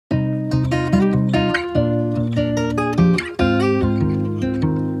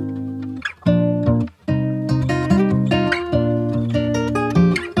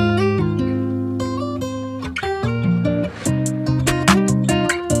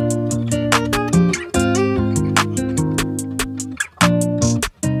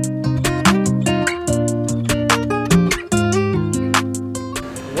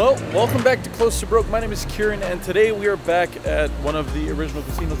Mr. Broke, my name is Kieran, and today we are back at one of the original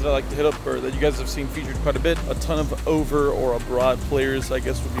casinos that I like to hit up, or that you guys have seen featured quite a bit. A ton of over or abroad players, I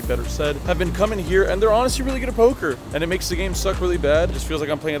guess would be better said, have been coming here, and they're honestly really good at poker, and it makes the game suck really bad. It just feels like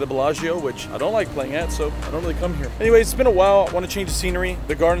I'm playing at the Bellagio, which I don't like playing at, so I don't really come here. Anyways, it's been a while. I want to change the scenery.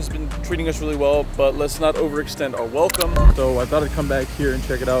 The garden's been treating us really well, but let's not overextend our welcome. So I thought I'd come back here and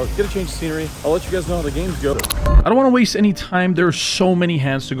check it out, get a change of scenery. I'll let you guys know how the games go. I don't want to waste any time. There are so many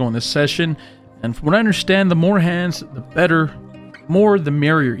hands to go in this session, and from what I understand, the more hands, the better. More, the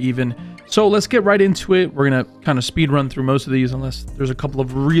merrier even. So let's get right into it. We're going to kind of speed run through most of these, unless there's a couple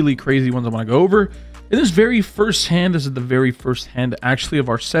of really crazy ones I want to go over. In this very first hand, this is the very first hand actually of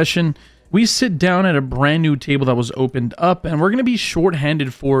our session. We sit down at a brand new table that was opened up, and we're going to be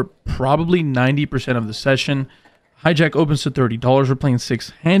short-handed for probably 90% of the session. Hijack opens to $30. We're playing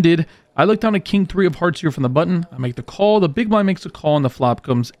six-handed. I look down a king 3 of hearts here from the button. I make the call. The big blind makes a call, and the flop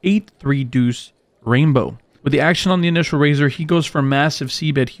comes 8-3 deuce rainbow. With the action on the initial raiser, he goes for a massive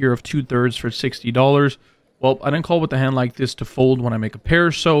c-bet here of 2/3 for $60. Well, I didn't call with a hand like this to fold when I make a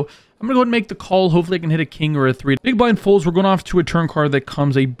pair, so I'm going to go ahead and make the call. Hopefully I can hit a king or a 3. Big blind folds. We're going off to a turn card that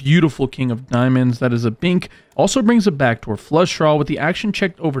comes a beautiful king of diamonds. That is a bink. Also brings a backdoor flush draw. With the action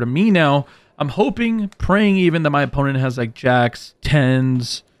checked over to me now, I'm hoping, praying even, that my opponent has like jacks,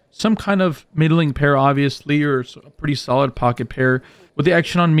 10s, some kind of middling pair, obviously, or a pretty solid pocket pair. With the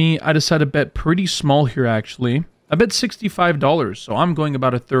action on me, I decided to bet pretty small here, actually. I bet $65, so I'm going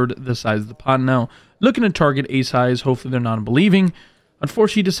about a third the size of the pot now. Looking to target ace highs. Hopefully they're non-believing.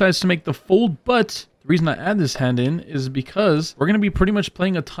 Unfortunately, he decides to make the fold, but the reason I add this hand in is because we're going to be pretty much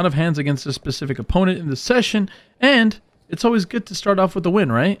playing a ton of hands against a specific opponent in the session, and it's always good to start off with a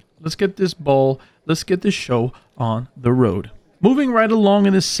win, right? Let's get this ball, let's get this show on the road. Moving right along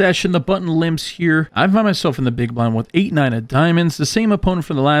in this session, the button limps here. I find myself in the big blind with 8-9 of diamonds, the same opponent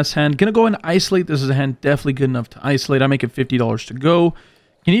from the last hand. Gonna go and isolate. This is a hand definitely good enough to isolate. I make it $50 to go.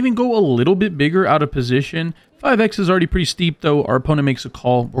 Can even go a little bit bigger out of position. 5x is already pretty steep though. Our opponent makes a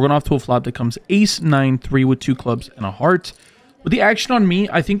call. We're going off to a flop that comes ace-9-3 with 2 clubs and a heart. With the action on me,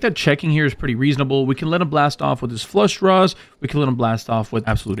 I think that checking here is pretty reasonable. We can let him blast off with his flush draws. We can let him blast off with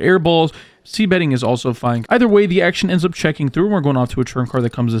absolute air balls. C-betting is also fine. Either way, the action ends up checking through, and we're going off to a turn card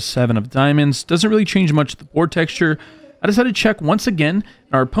that comes as 7 of diamonds. Doesn't really change much the board texture. I decided to check once again,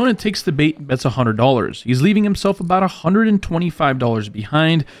 and our opponent takes the bait and bets $100. He's leaving himself about $125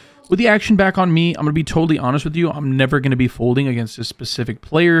 behind. With the action back on me, I'm going to be totally honest with you. I'm never going to be folding against a specific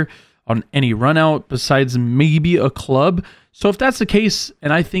player on any run out besides maybe a club. So if that's the case,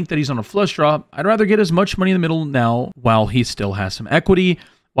 and I think that he's on a flush draw, I'd rather get as much money in the middle now while he still has some equity,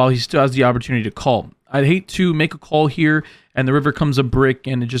 while he still has the opportunity to call. I'd hate to make a call here and the river comes a brick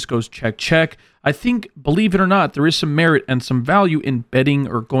and it just goes check, check. I think, believe it or not, there is some merit and some value in betting,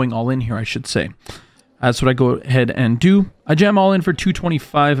 or going all in here, I should say. That's what I go ahead and do. I jam all in for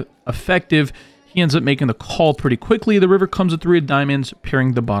 225 effective. He ends up making the call pretty quickly. The river comes with 3 of diamonds,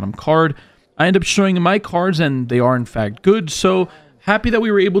 pairing the bottom card. I end up showing my cards, and they are in fact good. So happy that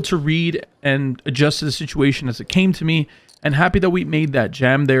we were able to read and adjust to the situation as it came to me, and happy that we made that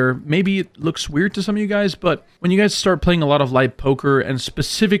jam there. Maybe it looks weird to some of you guys, but when you guys start playing a lot of live poker, and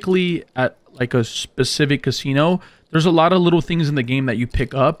specifically at like a specific casino, there's a lot of little things in the game that you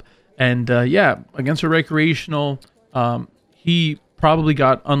pick up. And yeah, against a recreational, he probably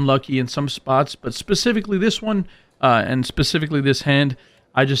got unlucky in some spots, but specifically this one, and specifically this hand,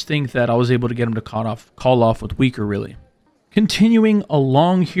 I just think that I was able to get him to call off with weaker, really. Continuing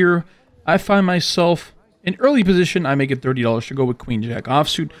along here, I find myself in early position. I make it $30 to go with Queen Jack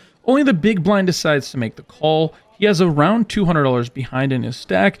offsuit. Only the big blind decides to make the call. He has around $200 behind in his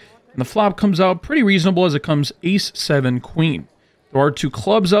stack, and the flop comes out pretty reasonable as it comes ace-7 queen. There are 2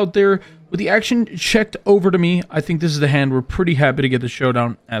 clubs out there. With the action checked over to me, I think this is the hand we're pretty happy to get the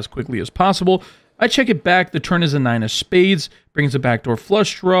showdown as quickly as possible. I check it back. The turn is a 9 of spades. Brings a backdoor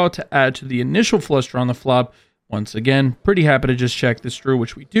flush draw to add to the initial flush draw on the flop. Once again, pretty happy to just check this through,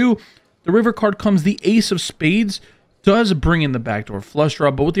 which we do. The river card comes the ace of spades. Does bring in the backdoor flush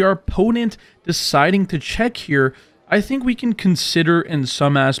draw, but with our opponent deciding to check here, I think we can consider in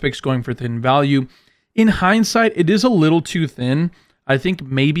some aspects going for thin value. In hindsight, it is a little too thin. I think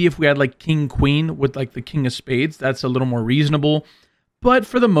maybe if we had like king queen with like the king of spades, that's a little more reasonable. But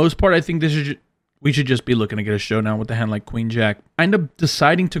for the most part, I think we should just be looking to get a showdown with a hand like Queen Jack. I end up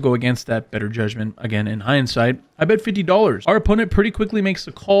deciding to go against that better judgment. Again, in hindsight, I bet $50. Our opponent pretty quickly makes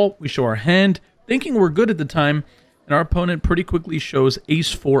the call. We show our hand, thinking we're good at the time, and our opponent pretty quickly shows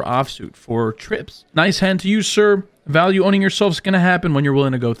ace-4 offsuit for trips. Nice hand to use, sir. Value owning yourself is going to happen when you're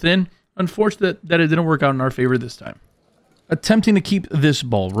willing to go thin. Unfortunate that it didn't work out in our favor this time. attempting to keep this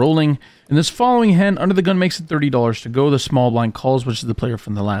ball rolling. In this following hand, under the gun makes it $30 to go. The small blind calls, which is the player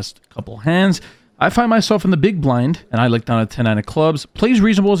from the last couple hands. I find myself in the big blind, and I look down at 10-9 of clubs. Plays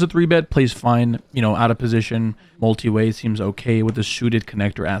reasonable as a 3-bet, plays fine, you know, out of position. Multi-way seems okay with the suited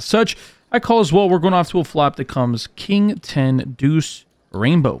connector as such. I call as well. We're going off to a flop that comes king, 10, deuce,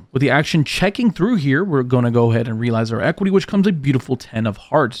 rainbow. With the action checking through here, we're going to go ahead and realize our equity, which comes a beautiful 10 of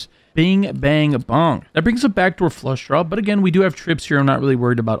hearts. Bing, bang, bong. That brings a backdoor flush draw, but again, we do have trips here. I'm not really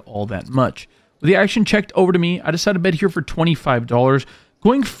worried about all that much. With the action checked over to me, I decided to bet here for $25.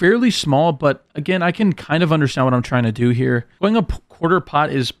 Going fairly small, but again, I can kind of understand what I'm trying to do here. Going a quarter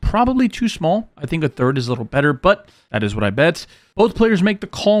pot is probably too small. I think a third is a little better, but that is what I bet. Both players make the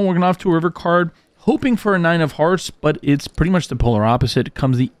call, and we're going off to a river card, hoping for a 9 of hearts, but it's pretty much the polar opposite. It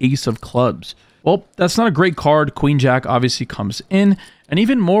comes the ace of clubs. Well, that's not a great card. Queen Jack obviously comes in, and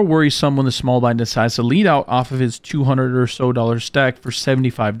even more worrisome when the small blind decides to lead out off of his $200 or so stack for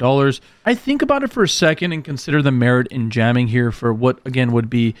 $75. I think about it for a second and consider the merit in jamming here for what, again, would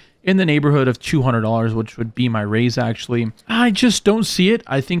be in the neighborhood of $200, which would be my raise, actually. I just don't see it.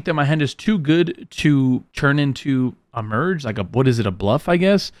 I think that my hand is too good to turn into a merge, like a, what is it, a bluff, I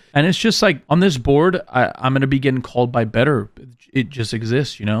guess? And it's just like, on this board, I'm going to be getting called by better. It just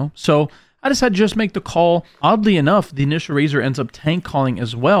exists, you know? So I decided to just make the call. Oddly enough, the initial raiser ends up tank calling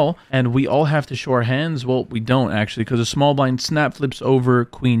as well, and we all have to show our hands. Well, we don't actually, because a small blind snap flips over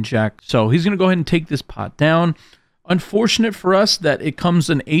Queen Jack. So he's going to go ahead and take this pot down. Unfortunate for us that it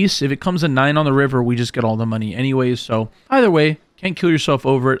comes an ace. If it comes a 9 on the river, we just get all the money anyways. So either way, can't kill yourself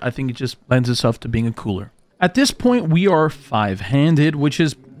over it. I think it just lends itself to being a cooler. At this point, we are 5-handed, which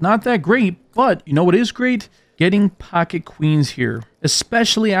is not that great, but you know what is great? Getting pocket queens here,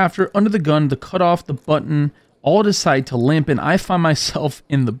 especially after under the gun, the cutoff, the button, all decide to limp, and I find myself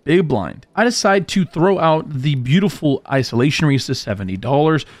in the big blind. I decide to throw out the beautiful isolation raise to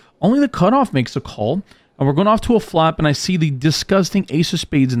 $70. Only the cutoff makes a call, and we're going off to a flop, and I see the disgusting ace of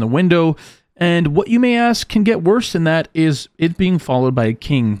spades in the window, and what you may ask can get worse than that is it being followed by a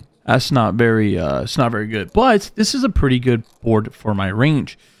king. That's not very, it's not very good, but this is a pretty good board for my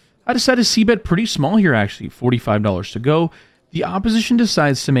range. I decided to c-bet pretty small here, actually, $45 to go. The opposition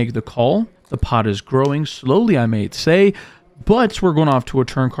decides to make the call. The pot is growing slowly, I may say, but we're going off to a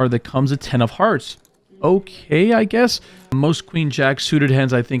turn card that comes a 10 of hearts. Okay, I guess. Most Queen Jack suited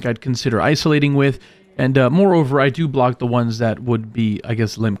hands I think I'd consider isolating with, and moreover, I do block the ones that would be, I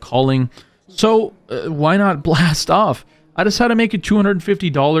guess, limp calling. So why not blast off? I decided to make it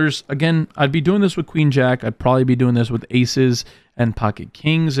 $250. Again, I'd be doing this with Queen Jack. I'd probably be doing this with aces and pocket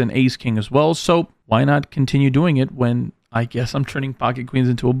kings and ace king as well. So why not continue doing it when I guess I'm turning pocket queens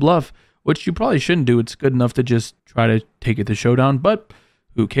into a bluff, which you probably shouldn't do. It's good enough to just try to take it to showdown, but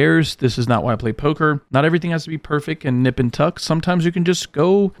who cares? This is not why I play poker. Not everything has to be perfect and nip and tuck. Sometimes you can just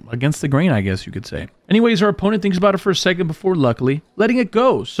go against the grain, I guess you could say. Anyways, our opponent thinks about it for a second before, luckily, letting it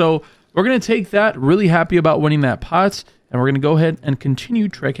go. So we're going to take that, really happy about winning that pot, and we're going to go ahead and continue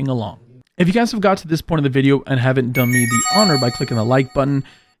trekking along. If you guys have got to this point of the video and haven't done me the honor by clicking the like button,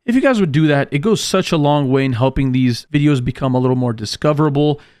 if you guys would do that, it goes such a long way in helping these videos become a little more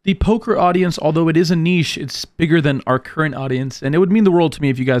discoverable. The poker audience, although it is a niche, it's bigger than our current audience, and it would mean the world to me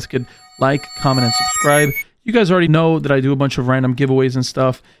if you guys could like, comment, and subscribe. You guys already know that I do a bunch of random giveaways and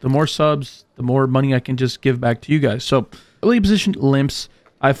stuff. The more subs, the more money I can just give back to you guys. So, early positioned limps.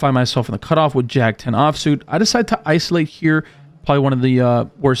 I find myself in the cutoff with Jack 10 offsuit. I decide to isolate here. Probably one of the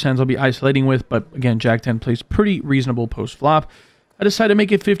worst hands I'll be isolating with, but again, Jack 10 plays pretty reasonable post-flop. I decide to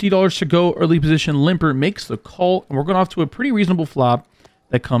make it $50 to go. Early position limper makes the call, and we're going off to a pretty reasonable flop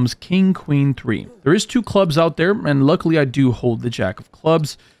that comes king, queen, 3. There is 2 clubs out there, and luckily I do hold the jack of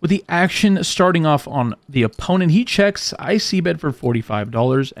clubs. With the action starting off on the opponent, he checks. I c-bet for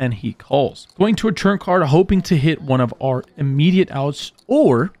 $45, and he calls. Going to a turn card, hoping to hit one of our immediate outs,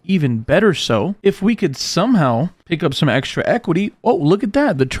 or even better so, if we could somehow pick up some extra equity. Oh, look at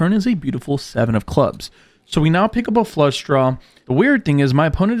that. The turn is a beautiful 7 of clubs. So we now pick up a flush draw. The weird thing is my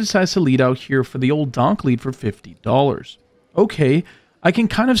opponent decides to lead out here for the old donk lead for $50. Okay, I can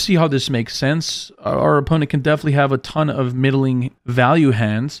kind of see how this makes sense. Our opponent can definitely have a ton of middling value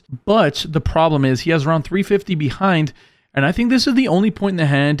hands, but the problem is he has around 350 behind, and I think this is the only point in the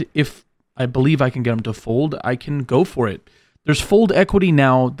hand, if I believe I can get him to fold, I can go for it. There's fold equity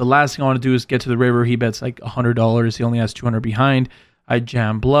now. The last thing I want to do is get to the river. He bets like $100. He only has 200 behind. I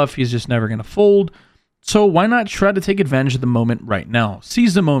jam bluff. He's just never going to fold. So why not try to take advantage of the moment right now?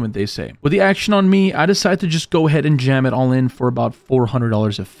 Seize the moment, they say. With the action on me, I decide to just go ahead and jam it all in for about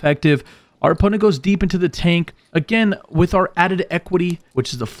 $400 effective. Our opponent goes deep into the tank, again, with our added equity,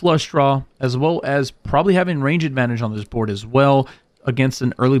 which is the flush draw, as well as probably having range advantage on this board as well against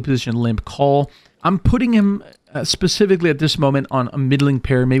an early position limp call. I'm putting him specifically at this moment on a middling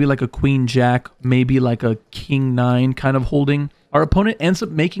pair, maybe like a queen jack, maybe like a king nine kind of holding. Our opponent ends up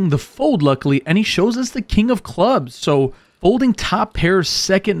making the fold, luckily, and he shows us the king of clubs. So folding top pair,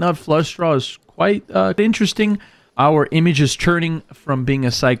 second nut flush draw is quite interesting. Our image is turning from being a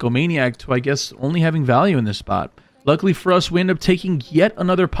psychomaniac to, I guess, only having value in this spot. Luckily for us, we end up taking yet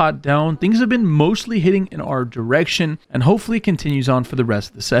another pot down. Things have been mostly hitting in our direction, and hopefully it continues on for the rest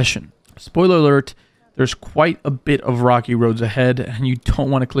of the session. Spoiler alert, there's quite a bit of rocky roads ahead, and you don't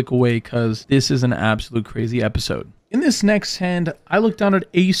want to click away because this is an absolute crazy episode. In this next hand, I look down at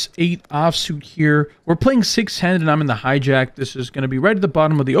ace-8 offsuit here. We're playing six-handed, and I'm in the hijack. This is going to be right at the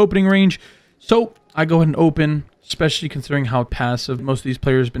bottom of the opening range, so I go ahead and open, especially considering how passive most of these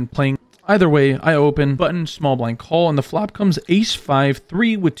players have been playing. Either way, I open, button, small blind call, and the flop comes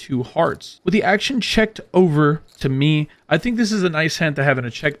ace-5-3 with 2 hearts. With the action checked over to me, I think this is a nice hand to have in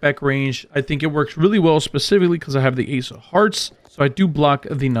a check back range. I think it works really well, specifically because I have the ace of hearts, so I do block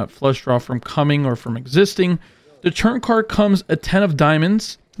the nut flush draw from coming or from existing. The turn card comes a 10 of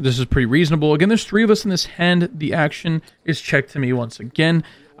diamonds. This is pretty reasonable. Again, there's 3 of us in this hand. The action is checked to me once again.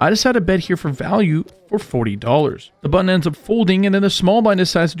 I decided to bet here for value for $40. The button ends up folding, and then the small blind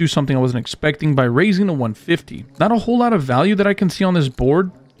decides to do something I wasn't expecting by raising to 150. Not a whole lot of value that I can see on this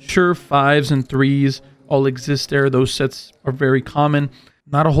board. Sure, 5s and 3s all exist there. Those sets are very common.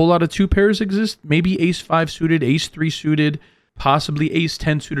 Not a whole lot of 2 pairs exist. Maybe ace-5 suited, ace-3 suited, possibly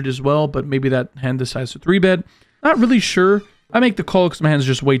ace-10 suited as well, but maybe that hand decides to 3-bet. Not really sure. I make the call because my hand's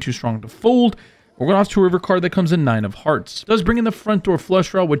just way too strong to fold. We're going off to a river card that comes in 9 of hearts. Does bring in the front door flush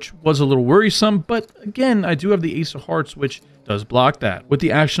draw, which was a little worrisome, but again, I do have the ace of hearts, which does block that. With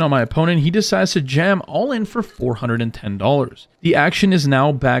the action on my opponent, he decides to jam all in for $410. The action is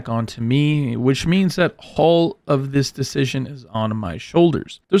now back onto me, which means that all of this decision is on my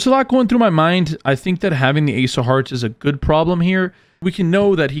shoulders. There's a lot going through my mind. I think that having the ace of hearts is a good problem here. We can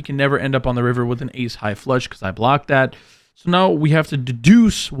know that he can never end up on the river with an ace high flush because I blocked that. So now we have to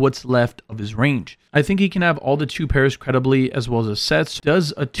deduce what's left of his range. I think he can have all the 2 pairs credibly as well as a sets.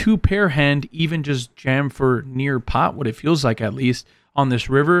 Does a 2-pair hand even just jam for near pot, what it feels like at least, on this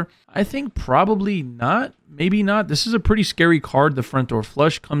river? I think probably not. Maybe not. This is a pretty scary card. The front door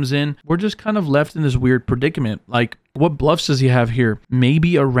flush comes in. We're just kind of left in this weird predicament. Like, what bluffs does he have here?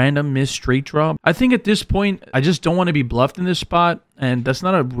 Maybe a random miss straight draw. I think at this point, I just don't want to be bluffed in this spot, and that's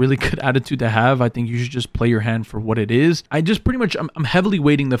not a really good attitude to have. I think you should just play your hand for what it is. I just pretty much, I'm heavily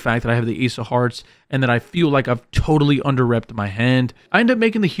weighting the fact that I have the ace of hearts and that I feel like I've totally under-repped my hand. I end up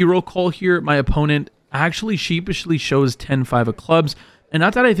making the hero call here. My opponent actually sheepishly shows 10-5 of clubs, and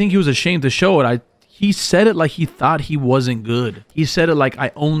not that I think he was ashamed to show it. He said it like he thought he wasn't good. He said it like,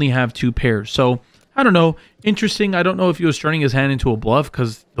 I only have 2 pairs. So I don't know. Interesting. I don't know if he was turning his hand into a bluff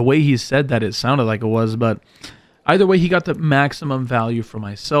because the way he said that, it sounded like it was. But either way, he got the maximum value for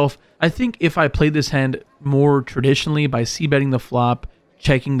myself. I think if I played this hand more traditionally by c-betting the flop,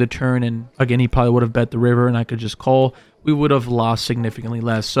 checking the turn, and again, he probably would have bet the river and I could just call, we would have lost significantly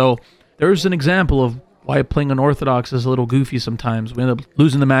less. So there's an example of why playing unorthodox is a little goofy sometimes. We end up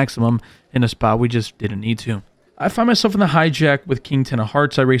losing the maximum in a spot we just didn't need to. I find myself in the hijack with king 10 of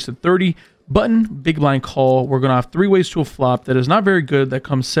hearts. I raised to 30. Button, big blind call. We're going to have 3 ways to a flop that is not very good. That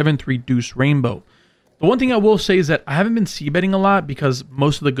comes 7-3 deuce rainbow. The one thing I will say is that I haven't been c-betting a lot because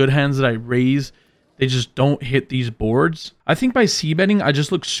most of the good hands that I raise, they just don't hit these boards. I think by c-betting, I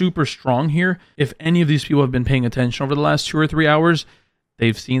just look super strong here. If any of these people have been paying attention over the last 2 or 3 hours,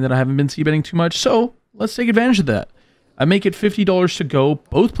 they've seen that I haven't been c-betting too much. So let's take advantage of that. I make it $50 to go.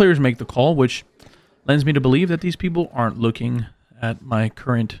 Both players make the call, which lends me to believe that these people aren't looking at my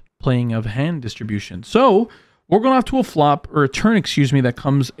current playing of hand distribution. So we're going off to a flop, or a turn, excuse me, that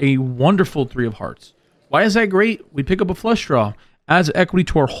comes a wonderful 3 of hearts. Why is that great? We pick up a flush draw, adds equity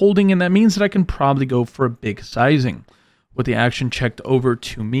to our holding, and that means that I can probably go for a big sizing. With the action checked over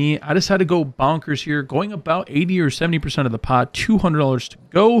to me, I decided to go bonkers here, going about 80 or 70% of the pot, $200 to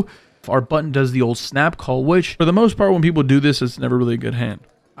go. Our button does the old snap call, which for the most part, when people do this, it's never really a good hand.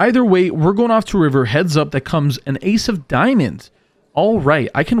 Either way, we're going off to river, heads up, that comes an ace of diamonds. All right,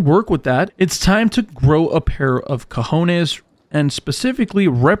 I can work with that. It's time to grow a pair of cojones and specifically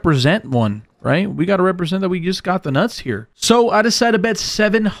represent one, right? We got to represent that we just got the nuts here. So I decided to bet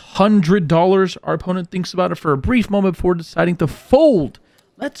 $700. Our opponent thinks about it for a brief moment before deciding to fold.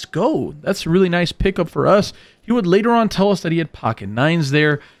 Let's go. That's a really nice pickup for us. He would later on tell us that he had pocket 9s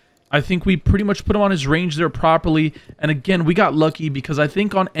there. I think we pretty much put him on his range there properly. And again, we got lucky because I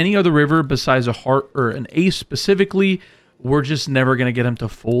think on any other river besides a heart or an ace specifically, we're just never going to get him to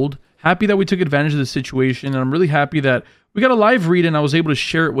fold. Happy that we took advantage of the situation. And I'm really happy that we got a live read and I was able to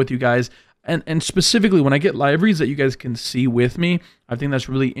share it with you guys. And specifically when I get live reads that you guys can see with me, I think that's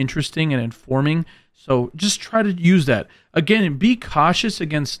really interesting and informing. So just try to use that. Again, be cautious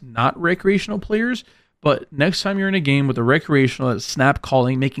against not recreational players. But next time you're in a game with a recreational that's snap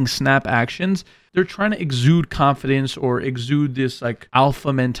calling, making snap actions, they're trying to exude confidence or exude this like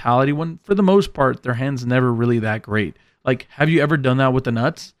alpha mentality when for the most part, their hand's never really that great. Like, have you ever done that with the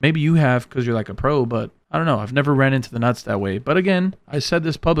nuts? Maybe you have because you're like a pro, but I don't know. I've never ran into the nuts that way. But again, I said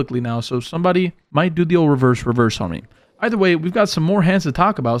this publicly now, so somebody might do the old reverse on me. Either way, we've got some more hands to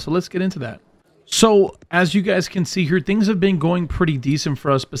talk about, so let's get into that. So as you guys can see here, things have been going pretty decent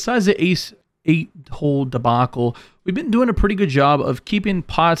for us. Besides the ace 8-hole debacle, we've been doing a pretty good job of keeping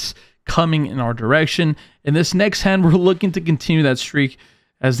pots coming in our direction. In this next hand, we're looking to continue that streak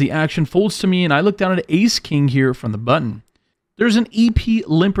as the action folds to me and I look down at ace king here from the button. There's an EP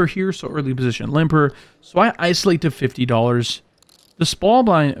limper here, so early position limper, so I isolate to $50. The small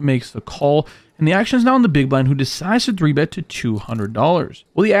blind makes the call and the action's now on the big blind who decides to 3-bet to $200.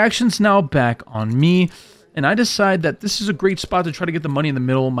 Well, the action's now back on me. And I decide that this is a great spot to try to get the money in the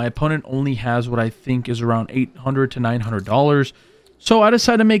middle. My opponent only has what I think is around $800 to $900. So I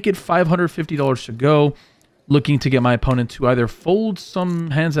decide to make it $550 to go, looking to get my opponent to either fold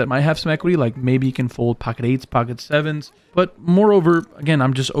some hands that might have some equity, like maybe he can fold pocket 8s, pocket 7s. But moreover, again,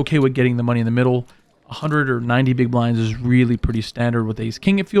 I'm just okay with getting the money in the middle. 100 or 90 big blinds is really pretty standard with ace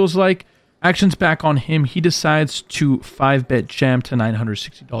king, it feels like. Action's back on him. He decides to 5-bet jam to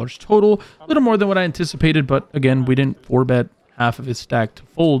 $960 total. A little more than what I anticipated, but again, we didn't 4-bet half of his stack to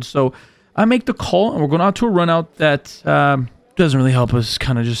fold. So I make the call, and we're going out to a run out that doesn't really help us,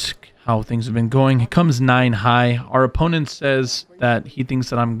 kind of just how things have been going. It comes 9 high. Our opponent says that he thinks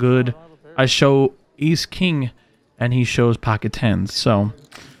that I'm good. I show ace king, and he shows pocket 10s. So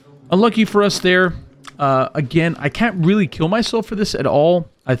unlucky for us there. Again, I can't really kill myself for this at all.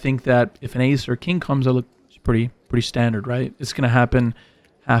 I think that if an ace or king comes, I look pretty standard, right? It's going to happen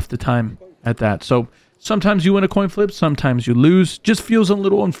half the time at that. So sometimes you win a coin flip, sometimes you lose. Just feels a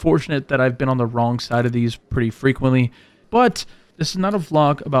little unfortunate that I've been on the wrong side of these pretty frequently. But this is not a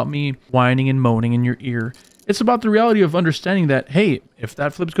vlog about me whining and moaning in your ear. It's about the reality of understanding that, hey, if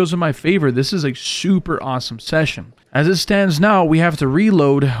that flips goes in my favor, this is a super awesome session. As it stands now, we have to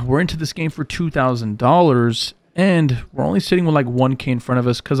reload. We're into this game for $2,000. And we're only sitting with like 1K in front of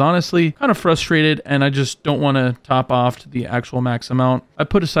us because honestly, kind of frustrated and I just don't want to top off to the actual max amount. I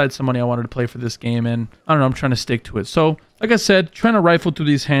put aside some money I wanted to play for this game and I don't know, I'm trying to stick to it. So like I said, trying to rifle through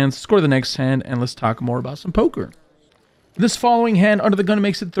these hands, score the next hand, and let's talk more about some poker. This following hand, under the gun,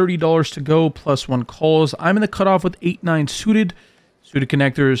 makes it $30 to go, plus 1 calls. I'm in the cutoff with 8-9 suited. Suited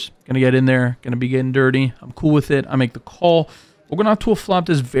connectors, gonna get in there, gonna be getting dirty. I'm cool with it. I make the call. We're going out to a flop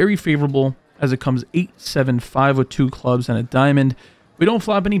that's very favorable, as it comes 8-7-5 with 2 clubs and a diamond. We don't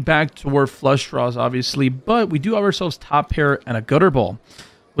flop any backdoor flush draws, obviously, but we do have ourselves top pair and a gutter ball.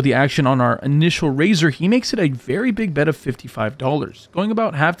 With the action on our initial raiser, he makes it a very big bet of $55. Going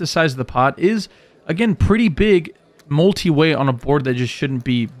about half the size of the pot is, again, pretty big multi-way on a board that just shouldn't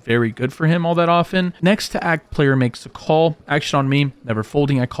be very good for him all that often. Next to act player makes the call. Action on me, never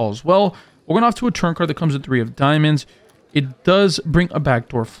folding, I call as well. We're going off to a turn card that comes with 3 of diamonds. It does bring a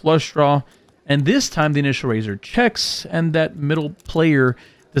backdoor flush draw. And this time, the initial raiser checks, and that middle player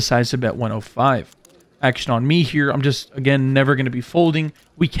decides to bet 105. Action on me here. I'm just, again, never going to be folding.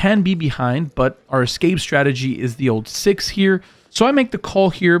 We can be behind, but our escape strategy is the old 6 here. So I make the call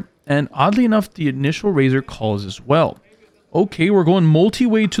here, and oddly enough, the initial raiser calls as well. Okay, we're going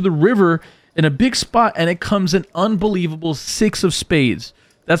multi-way to the river in a big spot, and it comes an unbelievable 6 of spades.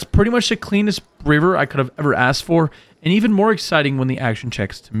 That's pretty much the cleanest river I could have ever asked for, and even more exciting when the action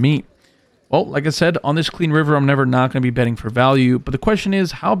checks to me. Well, like I said, on this clean river, I'm never not going to be betting for value. But the question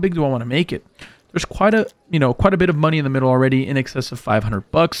is, how big do I want to make it? There's quite a bit of money in the middle already, in excess of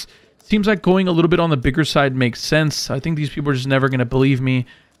 $500. Seems like going a little bit on the bigger side makes sense. I think these people are just never going to believe me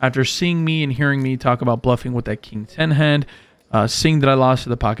after seeing me and hearing me talk about bluffing with that king 10 hand, seeing that I lost to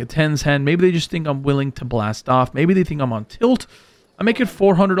the pocket 10s hand. Maybe they just think I'm willing to blast off. Maybe they think I'm on tilt. I make it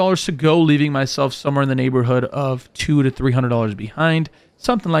 $400 to go, leaving myself somewhere in the neighborhood of $200 to $300 behind.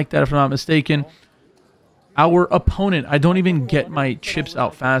 Something like that, if I'm not mistaken. Our opponent, I don't even get my chips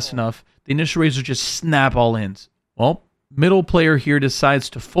out fast enough. The initial raiser just snap all ins. Well, middle player here decides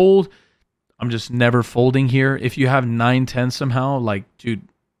to fold. I'm just never folding here. If you have 9-10 somehow, like, dude,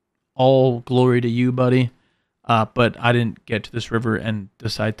 all glory to you, buddy. but I didn't get to this river and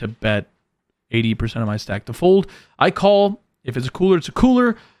decide to bet 80% of my stack to fold. I call. If it's a cooler, it's a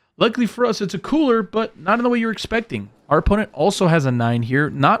cooler. Luckily for us, it's a cooler, but not in the way you're expecting. Our opponent also has a 9 here,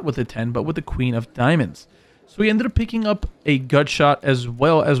 not with a 10, but with the queen of diamonds. So we ended up picking up a gut shot, as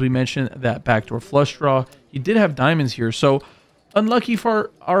well as we mentioned that backdoor flush draw. He did have diamonds here, so unlucky for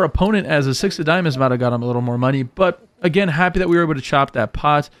our opponent, as a 6 of diamonds might have got him a little more money. But again, happy that we were able to chop that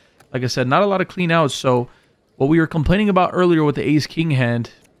pot. Like I said, not a lot of clean outs, so what we were complaining about earlier with the ace-king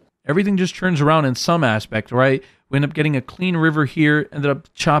hand, everything just turns around in some aspect, right? We end up getting a clean river here, ended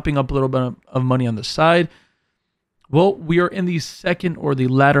up chopping up a little bit of money on the side. Well, we are in the second or the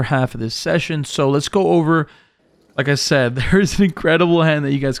latter half of this session, so let's go over. Like I said, there's an incredible hand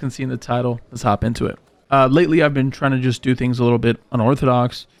that you guys can see in the title. Let's hop into it. Lately, I've been trying to just do things a little bit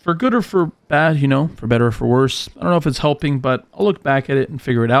unorthodox. For good or for bad, you know, for better or for worse. I don't know if it's helping, but I'll look back at it and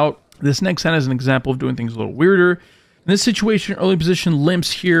figure it out. This next hand is an example of doing things a little weirder. In this situation, early position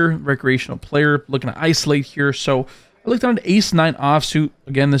limps here, recreational player, looking to isolate here. So I looked on an ace-9 offsuit.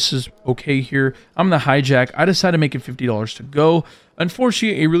 Again, this is okay here. I'm the hijack. I decided to make it $50 to go.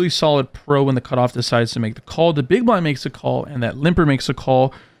 Unfortunately, a really solid pro when the cutoff decides to make the call. The big blind makes a call, and that limper makes a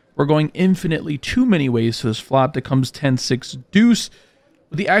call. We're going infinitely too many ways to this flop that comes 10-6 deuce.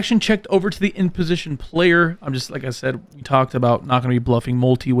 With the action checked over to the in-position player, I'm just, like I said, we talked about not going to be bluffing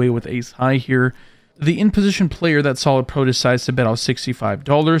multi-way with ace-high here. The in-position player, that solid pro, decides to bet out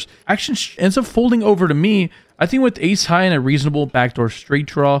 $65. Action ends up folding over to me. I think with ace-high and a reasonable backdoor straight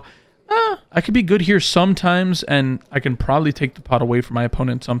draw, I could be good here sometimes, and I can probably take the pot away from my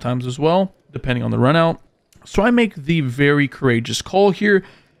opponent sometimes as well, depending on the run out. So I make the very courageous call here,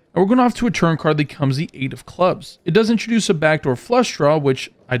 and we're going off to a turn card that comes the 8 of clubs. It does introduce a backdoor flush draw,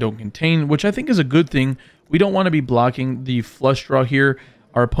 which I don't contain, which I think is a good thing. We don't want to be blocking the flush draw here.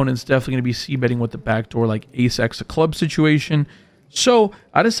 Our opponent's definitely going to be c-betting with the backdoor, like ace-x a club situation. So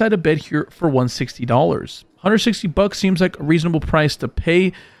I decided to bet here for $160. $160 seems like a reasonable price to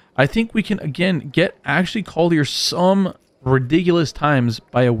pay. I think we can, again, actually called here some ridiculous times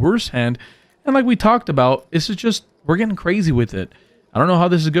by a worse hand. And like we talked about, this is just, we're getting crazy with it. I don't know how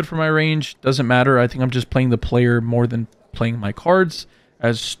this is good for my range. Doesn't matter. I think I'm just playing the player more than playing my cards.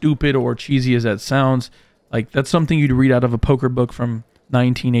 As stupid or cheesy as that sounds, like that's something you'd read out of a poker book from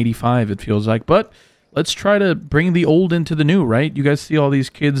 1985, it feels like. But let's try to bring the old into the new, right? You guys see all these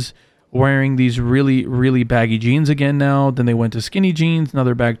kids wearing these really, really baggy jeans again now. Then they went to skinny jeans. Now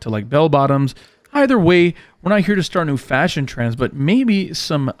they're back to like bell bottoms. Either way, we're not here to start new fashion trends, but maybe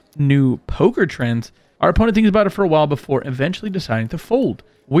some new poker trends. Our opponent thinks about it for a while before eventually deciding to fold.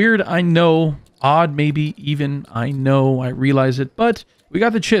 Weird, I know. Odd, maybe even. I know. I realize it. But we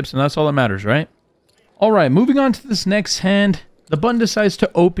got the chips, and that's all that matters, right? All right, moving on to this next hand. The button decides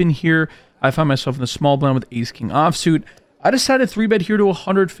to open here. I find myself in the small blind with ace-king offsuit. I decided 3-bet here to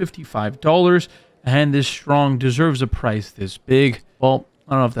 $155. A hand this strong deserves a price this big. Well,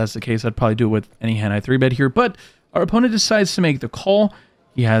 I don't know if that's the case. I'd probably do it with any hand I 3-bet here. But our opponent decides to make the call.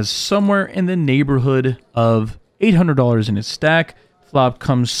 He has somewhere in the neighborhood of $800 in his stack. Flop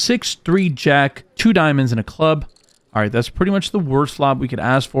comes 6-3 jack, 2 diamonds, and a club. All right, that's pretty much the worst flop we could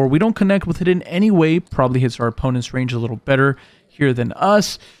ask for. We don't connect with it in any way. Probably hits our opponent's range a little better here than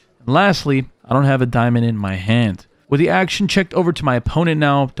us. And lastly, I don't have a diamond in my hand. With the action checked over to my opponent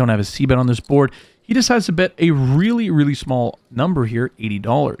now, don't have a c-bet on this board, he decides to bet a really, really small number here,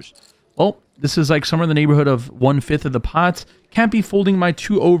 $80. Well, this is like somewhere in the neighborhood of 1/5 of the pots. Can't be folding my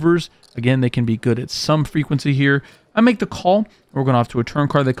 2 overs. Again, they can be good at some frequency here. I make the call. We're going off to a turn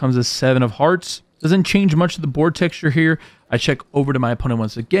card that comes as 7 of hearts. Doesn't change much of the board texture here. I check over to my opponent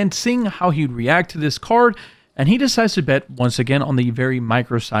once again, seeing how he'd react to this card, and he decides to bet once again on the very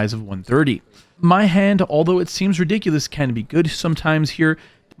micro size of 130. My hand, although it seems ridiculous, can be good sometimes here.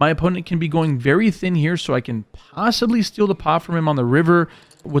 My opponent can be going very thin here, so I can possibly steal the pot from him on the river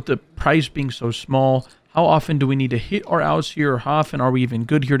with the price being so small. How often do we need to hit our outs here, or how often are we even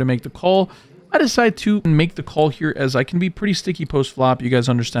good here to make the call? I decide to make the call here, as I can be pretty sticky post-flop. You guys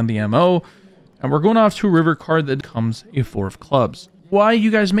understand the MO. And we're going off to a river card that comes a 4 of clubs. Why,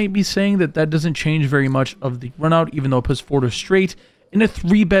 you guys may be saying that doesn't change very much of the run out, even though it puts 4 to straight. In a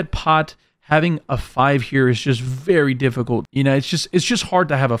 3-bet pot, having a 5 here is just very difficult. You know, it's just hard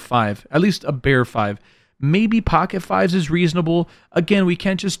to have a 5, at least a bare 5. Maybe pocket 5s is reasonable. Again, we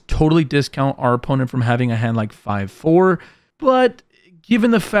can't just totally discount our opponent from having a hand like 5-4. But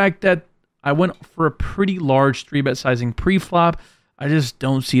given the fact that I went for a pretty large 3-bet sizing pre-flop, I just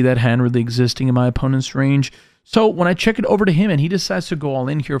don't see that hand really existing in my opponent's range. So when I check it over to him and he decides to go all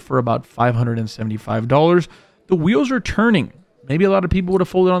in here for about $575, the wheels are turning. Maybe a lot of people would have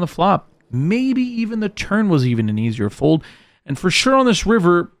folded on the flop. Maybe even the turn was even an easier fold. And for sure on this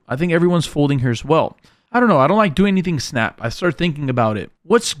river, I think everyone's folding here as well. I don't know. I don't like doing anything snap. I start thinking about it.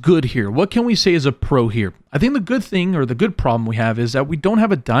 What's good here? What can we say is a pro here? I think the good thing, or the good problem we have, is that we don't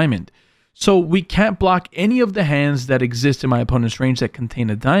have a diamond. So we can't block any of the hands that exist in my opponent's range that contain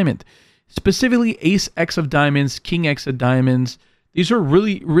a diamond. Specifically, ace X of diamonds, king X of diamonds. These are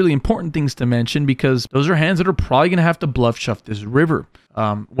really, really important things to mention because those are hands that are probably going to have to bluff shove this river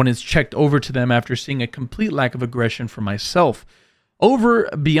when it's checked over to them after seeing a complete lack of aggression for myself. Over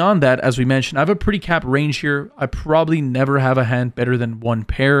beyond that, as we mentioned, I have a pretty capped range here. I probably never have a hand better than one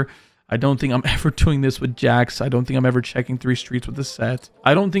pair. I don't think I'm ever doing this with jacks. I don't think I'm ever checking 3 streets with a set.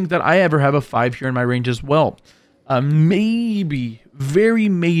 I don't think that I ever have a 5 here in my range as well. Maybe, very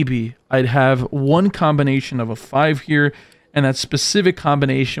maybe, I'd have one combination of a 5 here, and that specific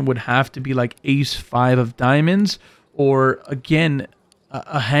combination would have to be like ace 5 of diamonds, or again,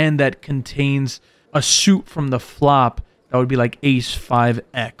 a hand that contains a suit from the flop that would be like ace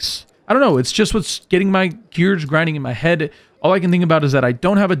 5x. I don't know, it's just what's getting my gears grinding in my head. All I can think about is that I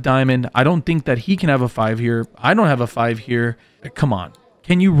don't have a diamond. I don't think that he can have a 5 here. I don't have a 5 here. Come on.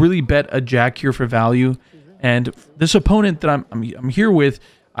 Can you really bet a jack here for value? And this opponent that I'm here with,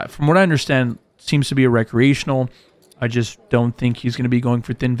 from what I understand, seems to be a recreational. I just don't think he's going to be going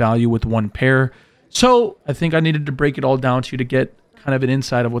for thin value with one pair. So I think I needed to break it all down to you to get kind of an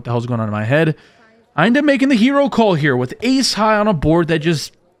insight of what the hell's going on in my head. I end up making the hero call here with ace high on a board that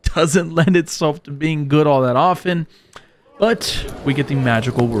just doesn't lend itself to being good all that often. But we get the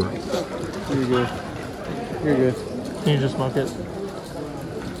magical word. You're good. You're good. Can you just smoke it?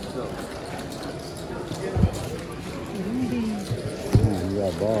 You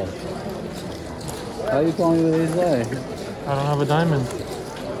got balls. How you calling me with ace high? I don't have a diamond.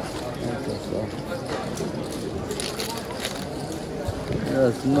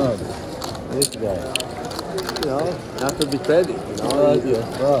 That's nuts. This guy. You know, you have to be steady. You know,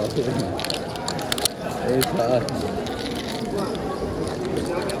 Ace high.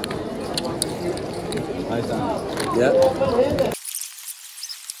 Nice time. yeah.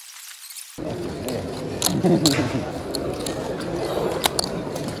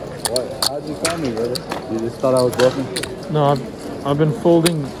 What? How'd you call me, brother? You just thought I was bluffing? No, I've been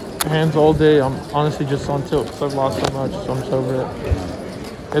folding hands all day. I'm honestly just on tilt because I've lost so much, so I'm just over it.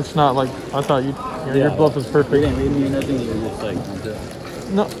 It's not like I thought your bluff was perfect. You didn't read me or nothing, you were just like on tilt.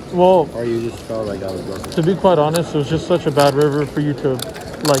 No, well, Or you just felt like I was bluffing? to be quite honest, it was just such a bad river for you to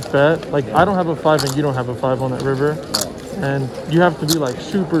like bet. Like I don't have a 5 and you don't have a 5 on that river, and you have to be like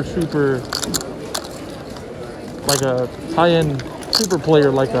super like a high-end super player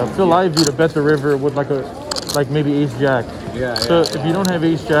like a Phil Ivey to bet the river with like maybe ace jack. So if you don't have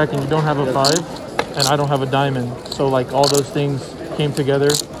ace jack and you don't have a 5 and I don't have a diamond, so like all those things came together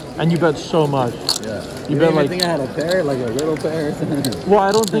and you bet so much. You bet didn't like even think I had a pair, like a little pair?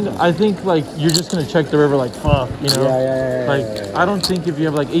 well, I think like you're just gonna check the river like fuck, you know. Like I don't think if you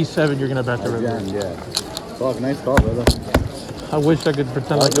have like ace 7 you're gonna bet the river. Yeah. Fuck, nice call, brother. I wish I could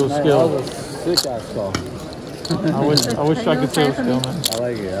pretend like it was That skill. was a sick ass call. I wish I could say it was skill, man. I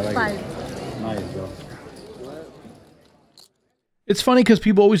like it. Nice, bro. It's funny because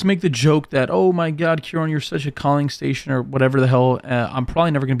people always make the joke that, oh my God, Kieran, you're such a calling station or whatever the hell. I'm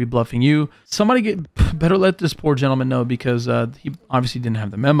probably never going to be bluffing you. Somebody better let this poor gentleman know because he obviously didn't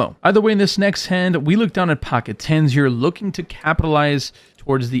have the memo. Either way, in this next hand, we look down at pocket 10s here, looking to capitalize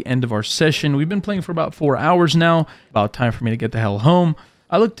towards the end of our session. We've been playing for about 4 hours now. About time for me to get the hell home.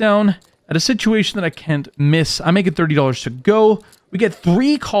 I look down at a situation that I can't miss. I make it $30 to go. We get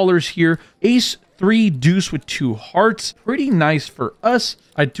 3 callers here. Ace 3 deuce with 2 hearts. Pretty nice for us.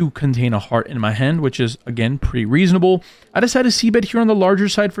 I do contain a heart in my hand, which is, again, pretty reasonable. I decided to c-bet here on the larger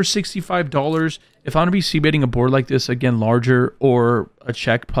side for $65. If I'm going to be c-betting a board like this, again, larger or a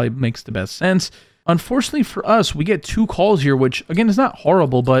check probably makes the best sense. Unfortunately for us, we get 2 calls here, which, again, is not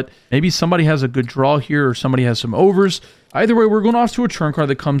horrible, but maybe somebody has a good draw here or somebody has some overs. Either way, we're going off to a turn card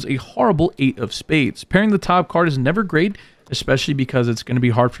that comes a horrible 8 of spades. Pairing the top card is never great, especially because it's going to be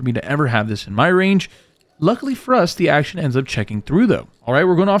hard for me to ever have this in my range. Luckily for us, the action ends up checking through, though. All right,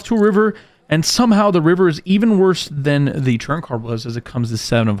 we're going off to a river, and somehow the river is even worse than the turn card was as it comes to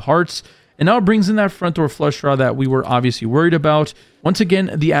 7 of hearts. And now it brings in that front door flush draw that we were obviously worried about. Once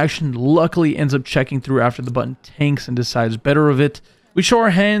again, the action luckily ends up checking through after the button tanks and decides better of it. We show our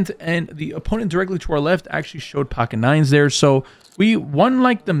hand, and the opponent directly to our left actually showed pocket 9s there, so we won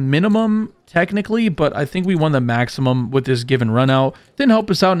like the minimum technically, but I think we won the maximum with this given run out. Didn't help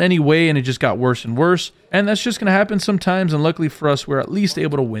us out in any way, and it just got worse and worse. And that's just going to happen sometimes, and luckily for us, we're at least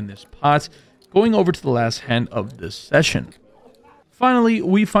able to win this pot. Going over to the last hand of this session. Finally,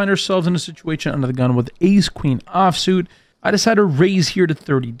 we find ourselves in a situation under the gun with ace queen offsuit. I decided to raise here to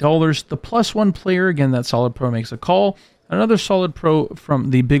 $30. The +1 player, again, that solid pro, makes a call. Another solid pro from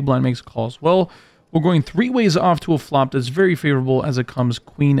the big blind makes a call as well. We're going 3 ways off to a flop that's very favorable as it comes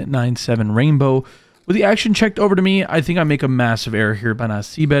queen 9-7 rainbow. With the action checked over to me, I think I make a massive error here by not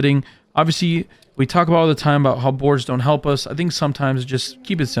c-betting. Obviously, we talk about all the time about how boards don't help us. I think sometimes just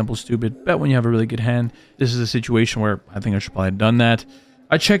keep it simple, stupid. Bet when you have a really good hand. This is a situation where I think I should probably have done that.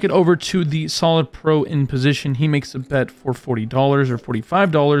 I check it over to the solid pro in position. He makes a bet for $40 or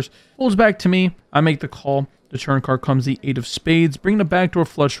 $45. Folds back to me. I make the call. The turn card comes the 8 of spades. Bringing the backdoor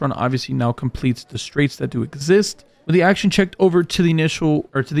flush run obviously now completes the straights that do exist. With the action checked over to the initial,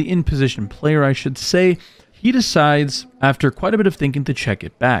 or to the in position player, I should say, he decides, after quite a bit of thinking, to check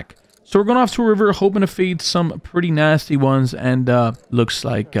it back. So we're going off to a river, hoping to fade some pretty nasty ones, and looks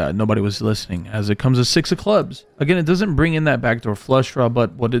like nobody was listening, as it comes a 6 of clubs. Again, it doesn't bring in that backdoor flush draw,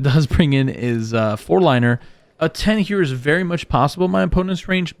 but what it does bring in is 4-liner. A 10 here is very much possible in my opponent's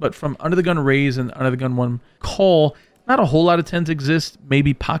range, but from under the gun raise and under the gun 1 call, not a whole lot of 10s exist.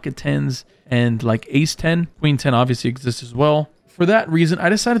 Maybe pocket 10s and like ace 10. Queen 10 obviously exists as well. For that reason, I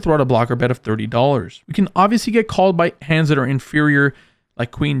decided to throw out a blocker bet of $30. We can obviously get called by hands that are inferior, like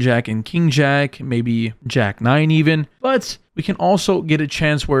queen jack and king jack, maybe jack 9 even. But we can also get a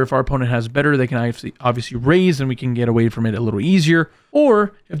chance where if our opponent has better, they can obviously raise and we can get away from it a little easier.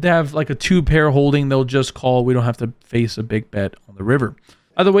 Or if they have like a 2-pair holding, they'll just call. We don't have to face a big bet on the river.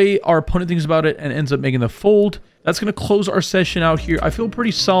 Either way, our opponent thinks about it and ends up making the fold. That's going to close our session out here. I feel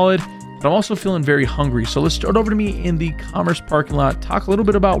pretty solid, but I'm also feeling very hungry. So let's start over to me in the Commerce parking lot, talk a little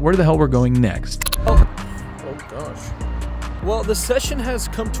bit about where the hell we're going next. Oh gosh. Well, the session has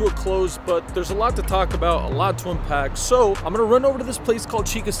come to a close, but there's a lot to talk about, a lot to unpack. So I'm gonna run over to this place called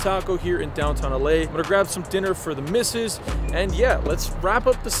Chica's Taco here in downtown LA. I'm gonna grab some dinner for the missus, and yeah, let's wrap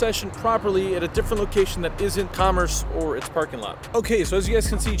up the session properly at a different location that isn't Commerce or its parking lot. Okay, so as you guys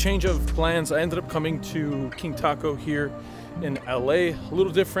can see, change of plans. I ended up coming to King Taco here in LA, a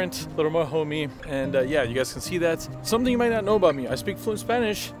little different, a little more homey, and yeah, you guys can see that. Something you might not know about me, I speak fluent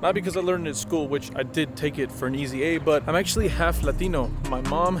Spanish, not because I learned it at school, which I did take it for an easy A, but I'm actually half Latino. My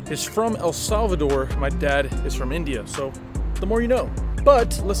mom is from El Salvador, my dad is from India, so the more you know.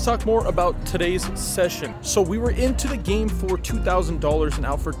 But let's talk more about today's session. So we were into the game for $2,000 and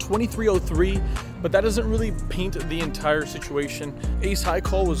out for $23.03, but that doesn't really paint the entire situation. Ace high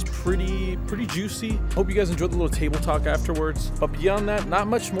call was pretty juicy. Hope you guys enjoyed the little table talk afterwards. But beyond that, not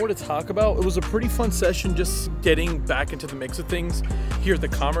much more to talk about. It was a pretty fun session, just getting back into the mix of things here at the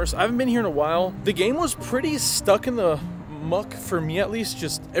Commerce. I haven't been here in a while. The game was pretty stuck in the muck for me, at least.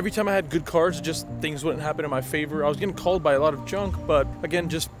 Just every time I had good cards, just things wouldn't happen in my favor. I was getting called by a lot of junk, but again,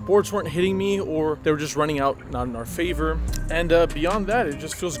 just boards weren't hitting me, or they were just running out not in our favor. And beyond that, it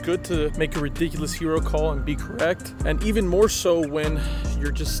just feels good to make a ridiculous hero call and be correct, and even more so when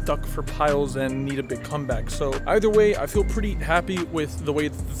you're just stuck for piles and need a big comeback. So either way, I feel pretty happy with the way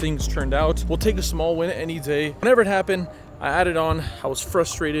that things turned out. We'll take a small win any day. Whenever it happened, I added on. I was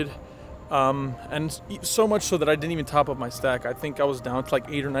frustrated. And so much so that I didn't even top up my stack. I think I was down to like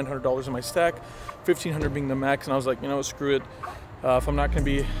 $800 or $900 in my stack, $1,500 being the max, and I was like, you know, screw it. If I'm not going to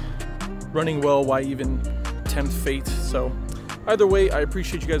be running well, why even tempt fate? So either way, I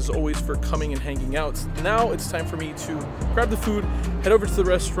appreciate you guys as always for coming and hanging out. Now it's time for me to grab the food, head over to the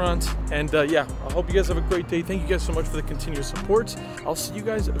restaurant, and yeah, I hope you guys have a great day. Thank you guys so much for the continuous support. I'll see you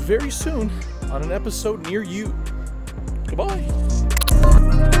guys very soon on an episode near you. Goodbye.